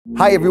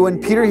Hi everyone,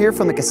 Peter here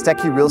from the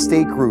Kostecki Real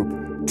Estate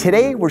Group.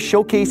 Today we're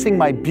showcasing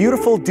my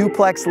beautiful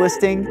duplex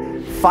listing,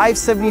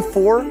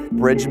 574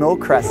 Bridgemill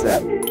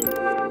Crescent.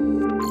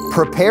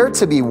 Prepare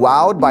to be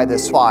wowed by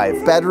this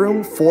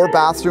 5-bedroom,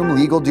 4-bathroom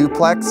legal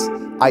duplex,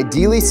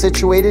 ideally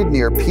situated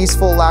near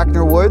peaceful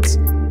Lackner Woods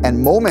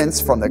and moments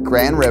from the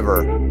Grand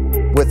River.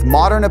 With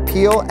modern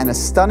appeal and a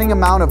stunning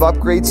amount of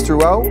upgrades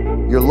throughout,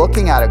 you're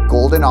looking at a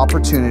golden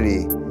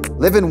opportunity.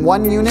 Live in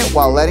one unit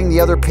while letting the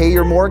other pay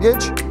your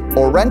mortgage,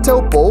 or rent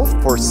out both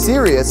for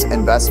serious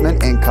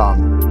investment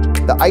income.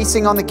 The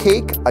icing on the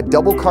cake, a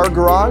double-car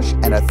garage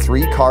and a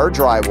 3-car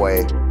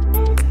driveway.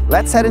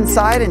 Let's head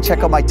inside and check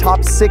out my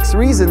top 6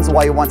 reasons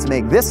why you want to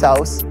make this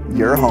house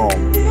your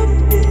home.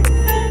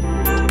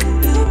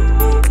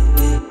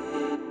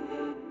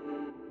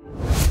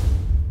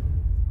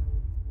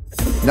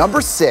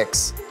 Number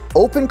 6,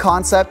 open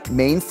concept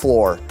main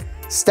floor.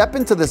 Step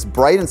into this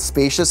bright and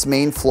spacious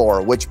main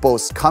floor, which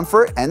boasts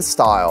comfort and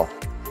style.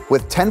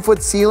 With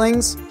 10-foot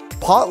ceilings,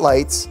 pot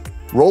lights,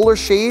 roller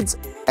shades,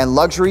 and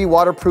luxury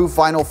waterproof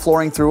vinyl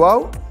flooring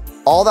throughout,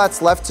 all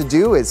that's left to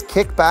do is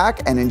kick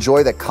back and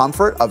enjoy the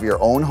comfort of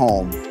your own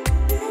home.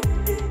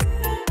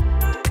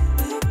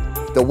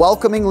 The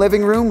welcoming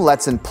living room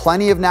lets in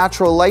plenty of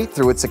natural light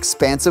through its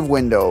expansive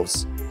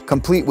windows.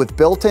 Complete with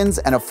built-ins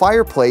and a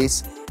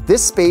fireplace,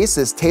 this space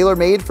is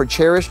tailor-made for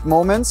cherished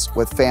moments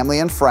with family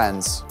and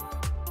friends.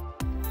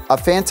 A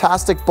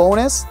fantastic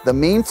bonus, the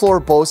main floor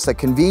boasts a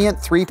convenient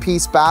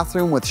 3-piece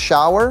bathroom with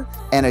shower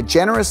and a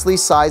generously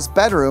sized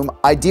bedroom,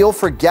 ideal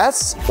for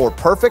guests or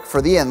perfect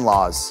for the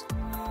in-laws.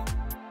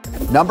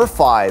 Number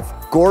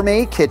 5,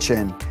 gourmet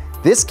kitchen.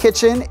 This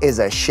kitchen is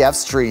a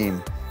chef's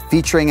dream,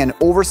 featuring an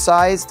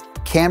oversized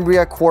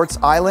Cambria quartz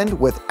island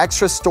with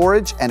extra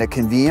storage and a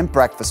convenient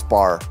breakfast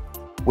bar.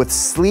 With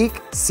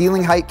sleek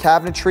ceiling height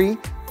cabinetry,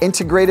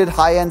 integrated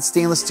high-end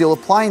stainless steel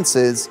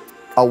appliances,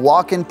 a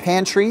walk-in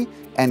pantry,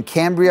 and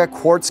Cambria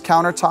quartz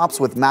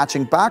countertops with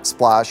matching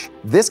backsplash,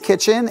 this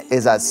kitchen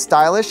is as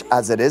stylish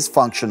as it is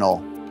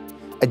functional.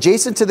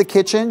 Adjacent to the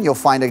kitchen, you'll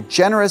find a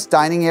generous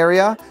dining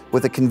area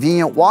with a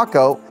convenient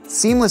walkout,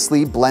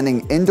 seamlessly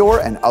blending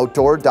indoor and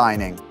outdoor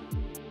dining.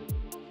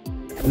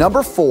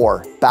 Number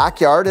 4,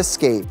 backyard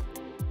escape.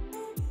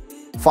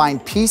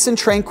 Find peace and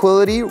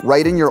tranquility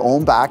right in your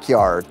own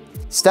backyard.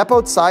 Step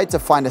outside to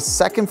find a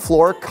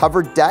second-floor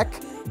covered deck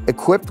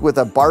equipped with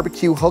a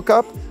barbecue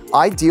hookup,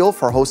 ideal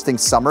for hosting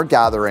summer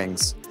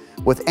gatherings.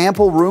 With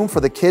ample room for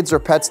the kids or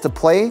pets to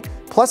play,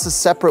 plus a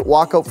separate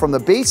walkout from the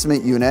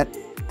basement unit,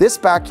 this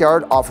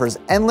backyard offers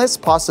endless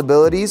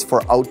possibilities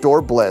for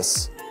outdoor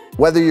bliss.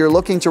 Whether you're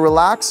looking to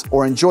relax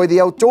or enjoy the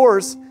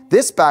outdoors,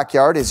 this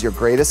backyard is your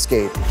great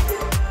escape.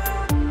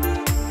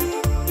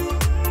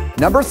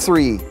 Number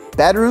 3,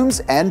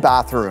 bedrooms and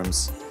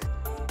bathrooms.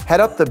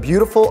 Head up the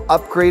beautiful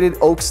upgraded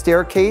oak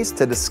staircase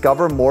to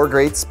discover more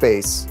great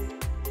space.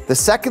 The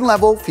second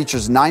level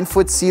features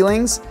 9-foot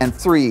ceilings and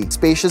 3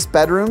 spacious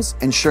bedrooms,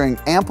 ensuring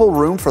ample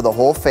room for the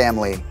whole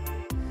family.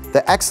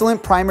 The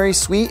excellent primary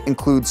suite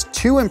includes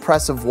 2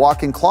 impressive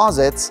walk-in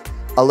closets,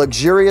 a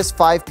luxurious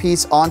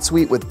 5-piece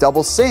ensuite with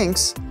double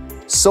sinks,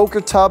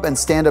 soaker tub and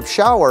stand-up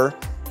shower,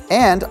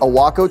 and a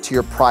walkout to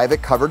your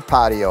private covered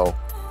patio.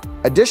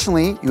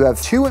 Additionally, you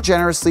have 2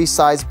 generously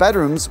sized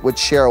bedrooms which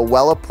share a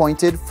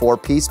well-appointed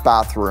 4-piece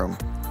bathroom.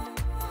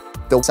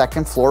 The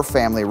second-floor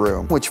family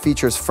room, which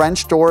features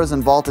French doors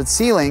and vaulted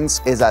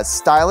ceilings, is as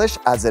stylish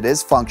as it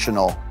is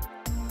functional.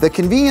 The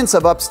convenience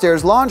of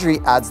upstairs laundry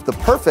adds the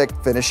perfect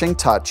finishing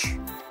touch.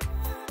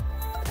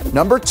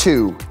 Number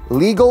 2,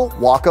 legal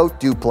walkout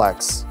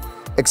duplex.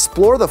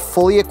 Explore the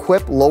fully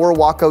equipped lower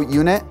walkout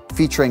unit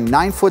featuring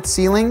 9-foot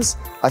ceilings,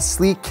 a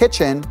sleek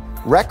kitchen,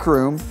 rec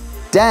room,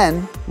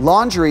 den,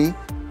 laundry,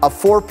 a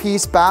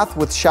 4-piece bath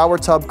with shower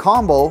tub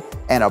combo,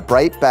 and a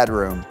bright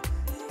bedroom.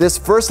 This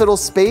versatile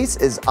space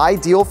is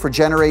ideal for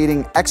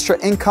generating extra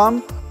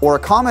income or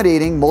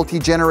accommodating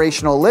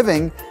multi-generational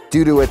living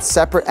due to its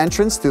separate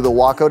entrance through the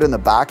walkout in the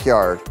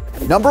backyard.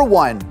 Number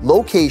 1,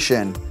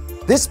 location.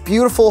 This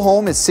beautiful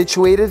home is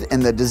situated in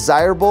the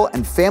desirable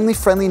and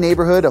family-friendly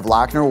neighborhood of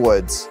Lackner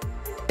Woods.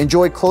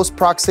 Enjoy close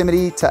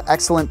proximity to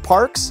excellent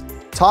parks,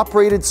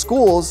 top-rated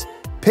schools,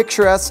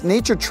 picturesque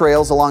nature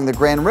trails along the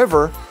Grand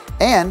River,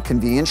 and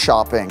convenient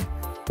shopping.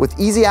 With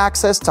easy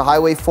access to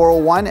Highway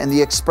 401 and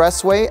the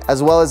Expressway,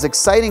 as well as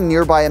exciting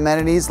nearby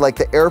amenities like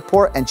the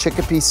airport and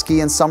Chicopee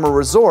Ski and Summer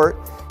Resort,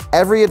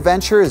 every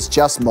adventure is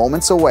just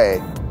moments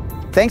away.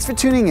 Thanks for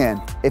tuning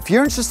in. If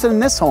you're interested in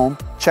this home,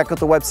 check out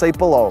the website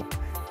below.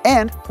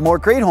 And for more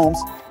great homes,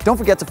 don't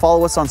forget to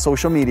follow us on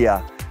social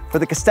media. For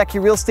the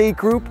Kostecki Real Estate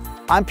Group,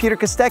 I'm Peter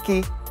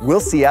Kostecki. We'll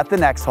see you at the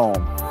next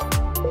home.